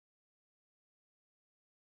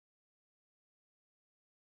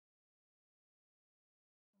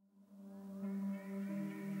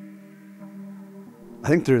I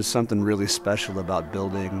think there's something really special about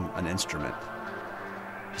building an instrument,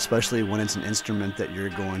 especially when it's an instrument that you're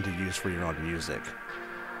going to use for your own music.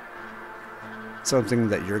 Something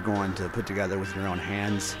that you're going to put together with your own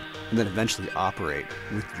hands and then eventually operate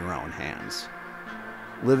with your own hands.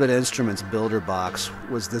 Livid Instruments Builder Box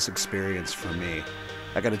was this experience for me.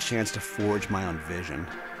 I got a chance to forge my own vision.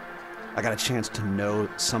 I got a chance to know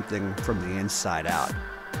something from the inside out,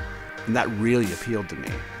 and that really appealed to me.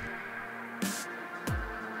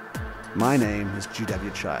 My name is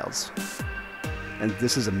G.W. Childs, and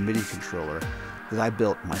this is a MIDI controller that I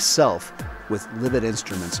built myself with Livid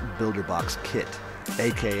Instruments Builder Box Kit,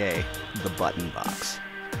 aka the Button Box.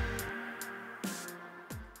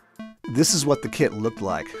 This is what the kit looked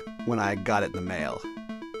like when I got it in the mail.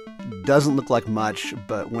 Doesn't look like much,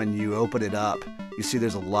 but when you open it up, you see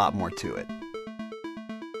there's a lot more to it.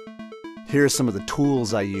 Here are some of the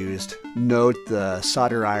tools I used. Note the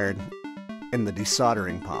solder iron and the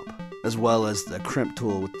desoldering pump, as well as the crimp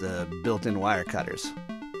tool with the built-in wire cutters.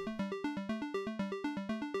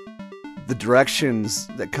 The directions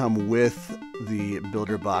that come with the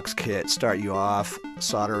Builder Box kit start you off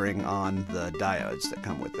soldering on the diodes that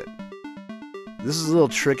come with it. This is a little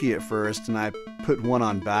tricky at first, and I put one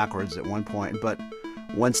on backwards at one point, but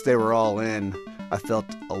once they were all in, I felt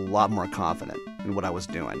a lot more confident in what I was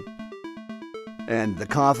doing. And the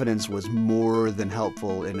confidence was more than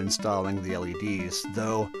helpful in installing the LEDs,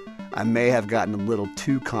 though I may have gotten a little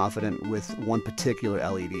too confident with one particular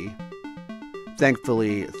LED.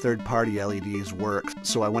 Thankfully, third-party LEDs work,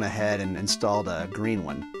 so I went ahead and installed a green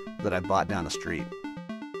one that I bought down the street.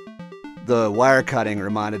 The wire cutting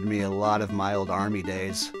reminded me a lot of my old Army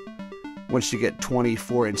days. Once you get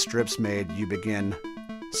 24-inch strips made, you begin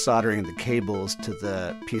soldering the cables to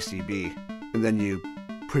the PCB, and then you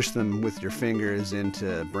push them with your fingers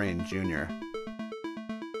into Brain Junior.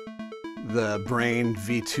 The Brain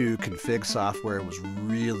V2 config software was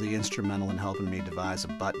really instrumental in helping me devise a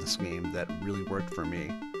button scheme that really worked for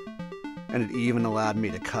me. And it even allowed me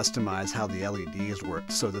to customize how the LEDs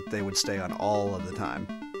worked so that they would stay on all of the time.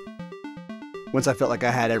 Once I felt like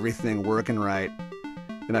I had everything working right,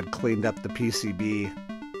 and I'd cleaned up the PCB,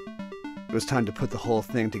 it was time to put the whole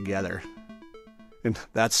thing together. And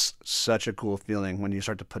that's such a cool feeling when you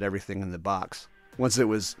start to put everything in the box. Once it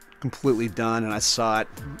was completely done and I saw it,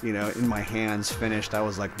 in my hands finished, I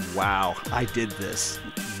was like, wow, I did this.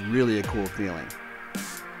 Really a cool feeling.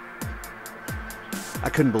 I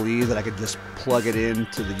couldn't believe that I could just plug it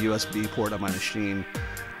into the USB port on my machine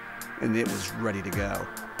and it was ready to go.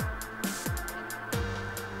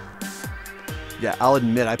 Yeah, I'll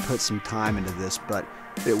admit I put some time into this, but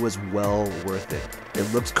it was well worth it.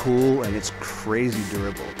 It looks cool and it's crazy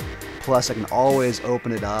durable. Plus, I can always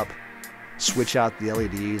open it up, switch out the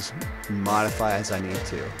LEDs, and modify as I need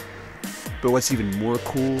to. But what's even more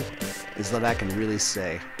cool is that I can really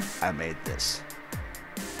say, I made this.